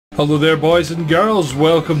Hello there boys and girls,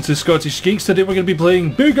 welcome to Scottish Geeks. Today we're going to be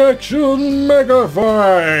playing Big Action Mega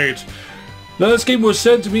Fight! Now this game was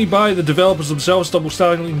sent to me by the developers themselves, Double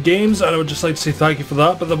Stallion Games, and I would just like to say thank you for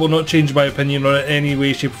that, but that will not change my opinion on it in any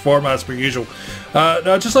way, shape or form as per usual. Now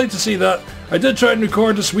I'd just like to say that I did try and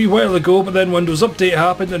record this a wee while ago, but then Windows Update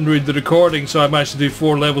happened and ruined the recording, so I managed to do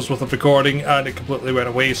 4 levels worth of recording and it completely went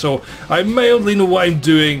away. So I mildly know what I'm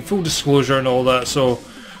doing, full disclosure and all that, so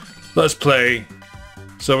let's play.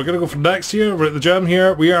 So we're going to go for next here, we're at the gym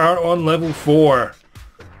here, we are on level 4.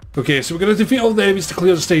 Okay, so we're going to defeat all the enemies to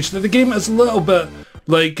clear the stage. Now the game is a little bit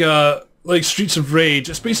like Streets of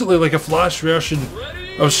Rage. It's basically like a Flash version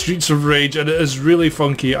of Streets of Rage and it is really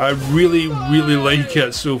funky. I really like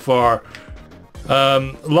it so far.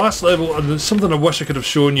 Last level, and there's something I wish I could have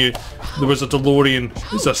shown you. There was a DeLorean.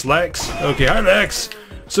 Who's this, Lex? Okay, hi Lex!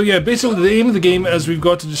 So yeah, basically the aim of the game is we've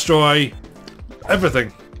got to destroy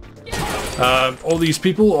everything. All these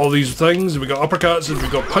people, all these things, we got uppercuts and we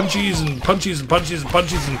got punches and punches and punches and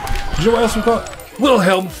punches and... Do you know what else we've got?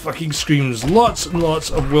 Wilhelm fucking screams. Lots and lots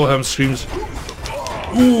of Wilhelm screams.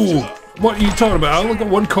 Ooh, what are you talking about? I only got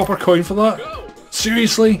 1 copper coin for that?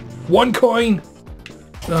 Seriously? 1 coin?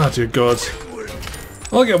 Ah, dear God.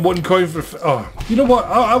 I'll get 1 coin for... Oh, you know what?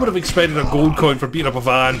 I would have expected a gold coin for beating up a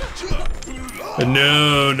van. But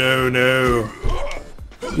no.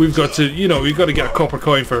 We've got to, you know, we've got to get a copper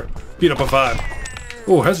coin for beating up a van.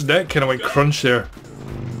 Oh, his neck kind of went crunch there.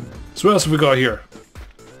 So what else have we got here?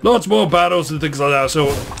 Lots more battles and things like that. So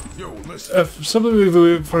if somebody move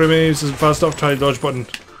away from me isn't fast enough, try the dodge button.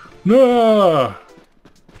 No.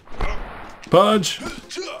 Punch.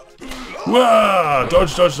 Wah!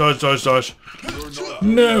 Dodge.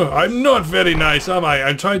 No, I'm not very nice, am I?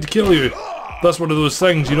 I'm trying to kill you. That's one of those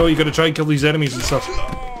things, you know, you gotta try and kill these enemies and stuff.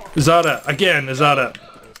 Is that it? Again, is that it?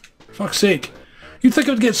 Fuck's sake. You'd think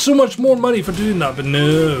I'd get so much more money for doing that, but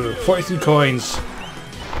no. 43 coins.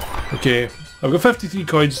 Okay, I've got 53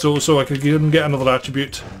 coins so I can get another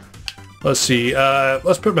attribute. Let's see,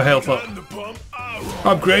 let's put my health up.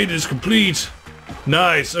 Upgrade is complete.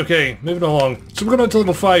 Nice, okay, moving along. So we're going on to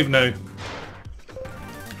level 5 now.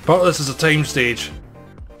 Part of this is a time stage.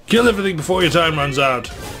 Kill everything before your time runs out.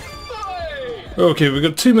 Okay, we've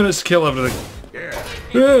got 2 minutes to kill everything.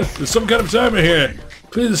 There's some kind of timer here.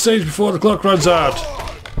 Clear the stage before the clock runs out.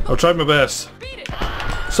 I'll try my best.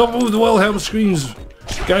 Someone with the Wilhelm screams.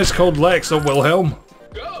 Guy's called Lex, not Wilhelm.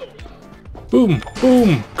 Boom,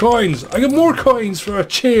 boom, coins. I got more coins for a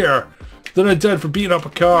chair than I did for beating up a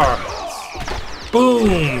car.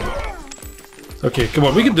 Boom. Okay, come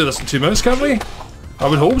on, we can do this in 2 minutes, can't we? I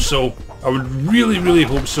would hope so. I would really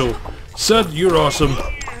hope so. Sid, you're awesome.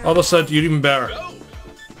 Other Sid, you're even better.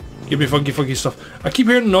 Give me funky stuff. I keep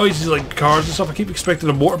hearing noises like cars and stuff. I keep expecting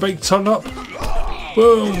a motorbike to turn up.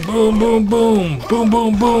 Boom, boom, boom, boom, boom,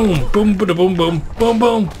 boom, boom, boom, boom, boom, boom, boom,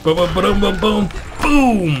 boom, boom, boom, boom, boom,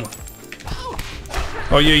 boom.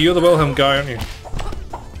 Oh yeah, you're the Wilhelm guy, aren't you?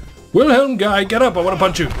 Wilhelm guy, get up! I want to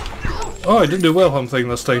punch you. Oh, I didn't do a Wilhelm thing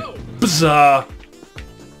this time. Bizarre.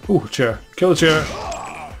 Ooh, chair. Kill the chair.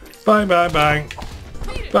 Bang, bang, bang.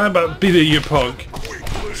 Bang, bang. Beat it, you punk.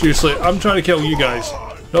 Seriously, I'm trying to kill you guys.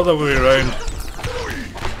 Not that way around.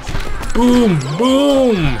 Boom!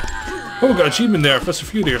 Boom! Oh, we got an achievement there. Fist of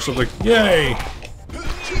Fury or something. Yay!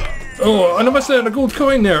 Oh, and I missed out on a gold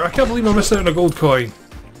coin there. I can't believe I missed out on a gold coin.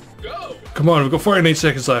 Come on, we've got 49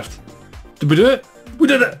 seconds left. Did we do it? We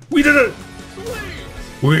did it! We did it!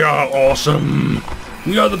 We are awesome!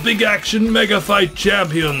 We are the Big Action Mega Fight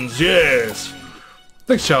Champions! Yes!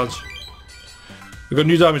 Next challenge. We got a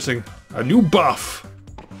new damage thing. A new buff.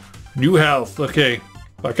 New health. Okay.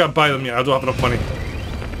 I can't buy them yet, I don't have enough money.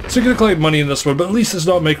 So you're gonna collect money in this one, but at least it's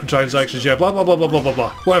not microtransactions yet, blah blah blah blah blah blah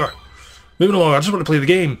blah. Whatever. Moving along, I just want to play the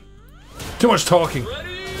game. Too much talking.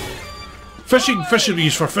 Fishing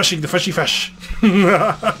fisheries for fishing the fishy fish.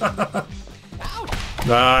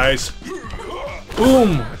 Nice.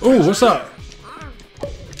 Boom! Ooh, what's that?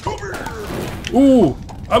 Ooh!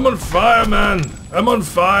 I'm on fire, man! I'm on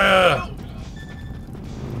fire!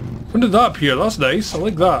 When did that appear? That's nice, I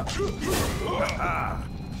like that.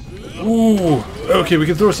 Ooh, okay, we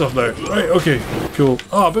can throw stuff now. Right, okay, cool.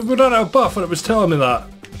 Oh, but we're not out of buff and it was telling me that.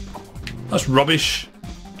 That's rubbish.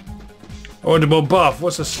 I wanted more buff.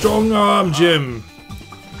 What's a strong arm, Jim?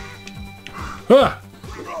 Ah!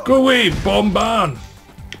 Go away, bomb ban!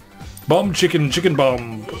 Bomb chicken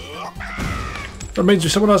bomb. That reminds me,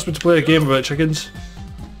 someone asked me to play a game about chickens.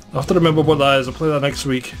 I have to remember what that is. I'll play that next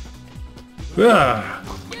week. Ah!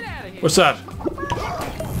 What's that?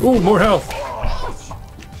 Ooh, more health.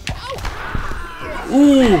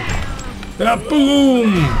 Ooh! Yeah,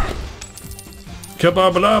 boom! Come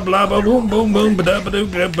on, blah blah blah boom boom boom ba da ba doo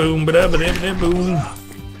ba boom ba da ba da boom.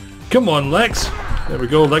 Come on, Lex. There we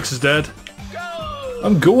go. Lex is dead.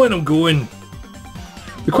 I'm going.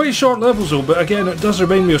 They're quite short levels though, but again, it does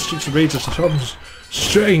remind me of Streets of Rage in some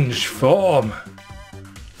strange form.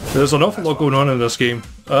 There's an awful lot going on in this game.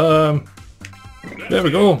 There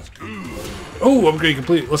we go. Oh, upgrade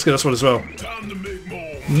complete. Let's get this one as well.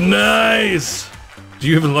 Nice! Do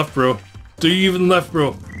you even lift, bro? Do you even lift,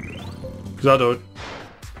 bro? Because I don't.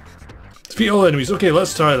 Defeat all enemies. Okay,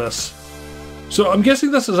 let's try this. So I'm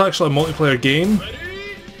guessing this is actually a multiplayer game.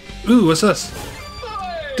 Ooh, what's this?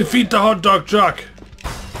 Defeat the hot dog truck.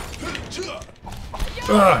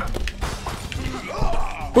 Ah.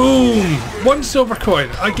 Boom! 1 silver coin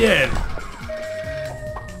again.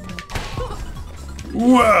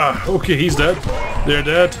 Wah! Okay, he's dead. They're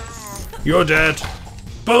dead. You're dead.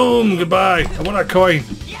 Boom! Goodbye. I want that coin.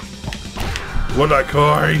 I want that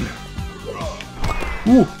coin.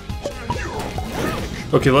 Ooh.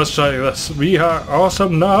 Okay, let's try this. We are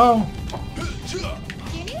awesome now.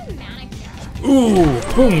 Ooh!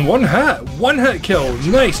 Boom! One hit kill.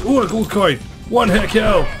 Nice. Ooh, a gold coin. 1 hit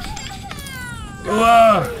kill.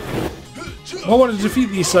 I want to defeat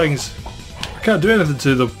these things. I can't do anything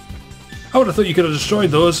to them. I would have thought you could have destroyed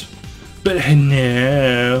those, but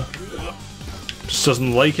no. Just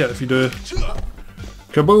doesn't like it if you do.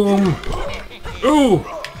 Kaboom! Ooh!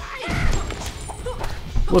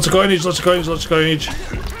 Lots of coinage, lots of coinage, lots of coinage.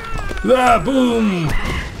 Ah, boom!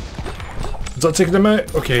 Is that taking them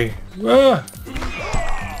out? Okay. Ah!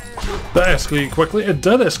 That escalated quickly. It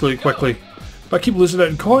did escalate quickly. But I keep losing out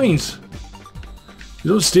in coins.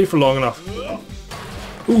 You don't stay for long enough.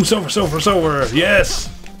 Ooh, silver, silver, silver! Yes!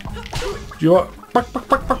 Do you want? Bark, bark,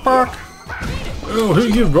 bark, bark, bark! Oh, who are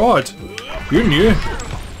you, Rod? You're new.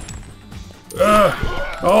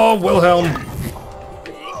 Oh, Wilhelm!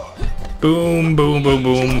 Boom, boom, boom,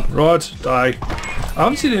 boom. Rod, die. I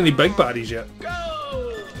haven't seen any big baddies yet.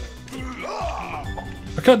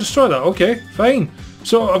 I can't destroy that. Okay, fine.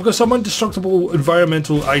 So I've got some indestructible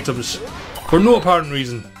environmental items for no apparent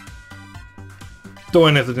reason. Don't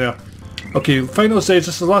want anything there. Okay, final stage.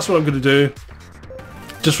 This is the last one I'm going to do.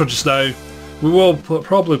 Just for just now. We will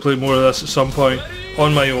probably play more of this at some point.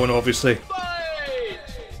 On my own, obviously.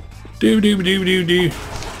 Do.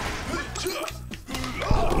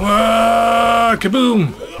 Wah,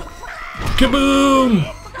 kaboom! Kaboom!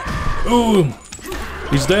 Ooh!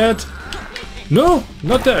 He's dead? No,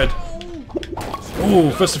 not dead.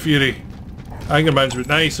 Oh, Fist of Fury. Anger management.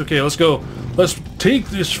 Nice. Okay, let's go. Let's take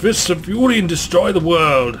this Fist of Fury and destroy the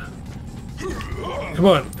world. Come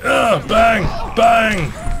on. Ah, bang!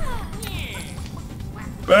 Bang!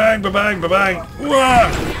 Bang, ba-bang, ba-bang. Wah!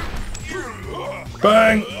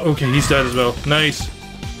 Bang! Okay, he's dead as well. Nice.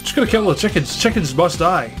 Just gonna kill the chickens. Chickens must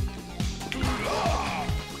die.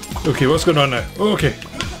 Okay, what's going on now? Okay.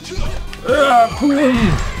 Ah,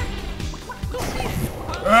 boom!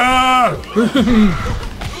 Ah!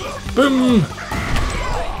 Boom!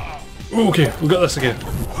 Okay, we got this again.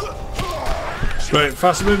 Right,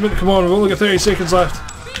 faster movement. Come on, we've only got 30 seconds left.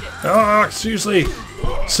 Ah, seriously.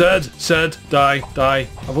 Said, die.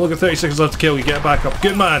 I've only got 30 seconds left to kill you. Get back up.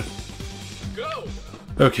 Good man.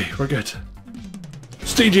 Okay, we're good.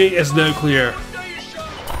 Stage 8 is now clear.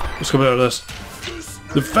 What's coming out of this?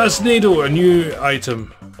 The Fist Needle, a new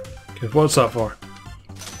item. Okay, what's that for?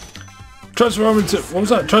 Transform into, what was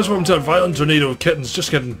that? Transform into a violent tornado of kittens.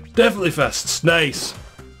 Just kidding. Definitely fists. Nice.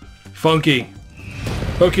 Funky.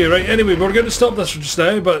 Okay, right, anyway, we're going to stop this for just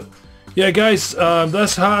now, but yeah, guys,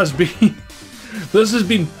 this has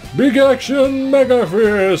been Big Action Mega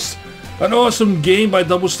Fist. An awesome game by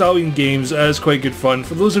Double Stallion Games. It is quite good fun.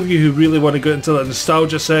 For those of you who really want to get into that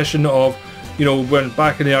nostalgia session of, you know, when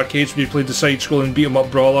back in the arcades when you played the side-scrolling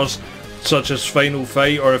beat-em-up brawlers, such as Final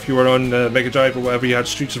Fight, or if you were on Mega Drive or whatever, you had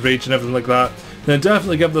Streets of Rage and everything like that, then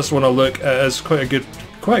definitely give this one a look. It is quite a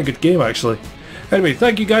good game actually. Anyway,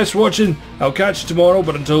 thank you guys for watching. I'll catch you tomorrow,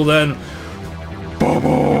 but until then, bye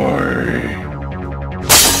bye.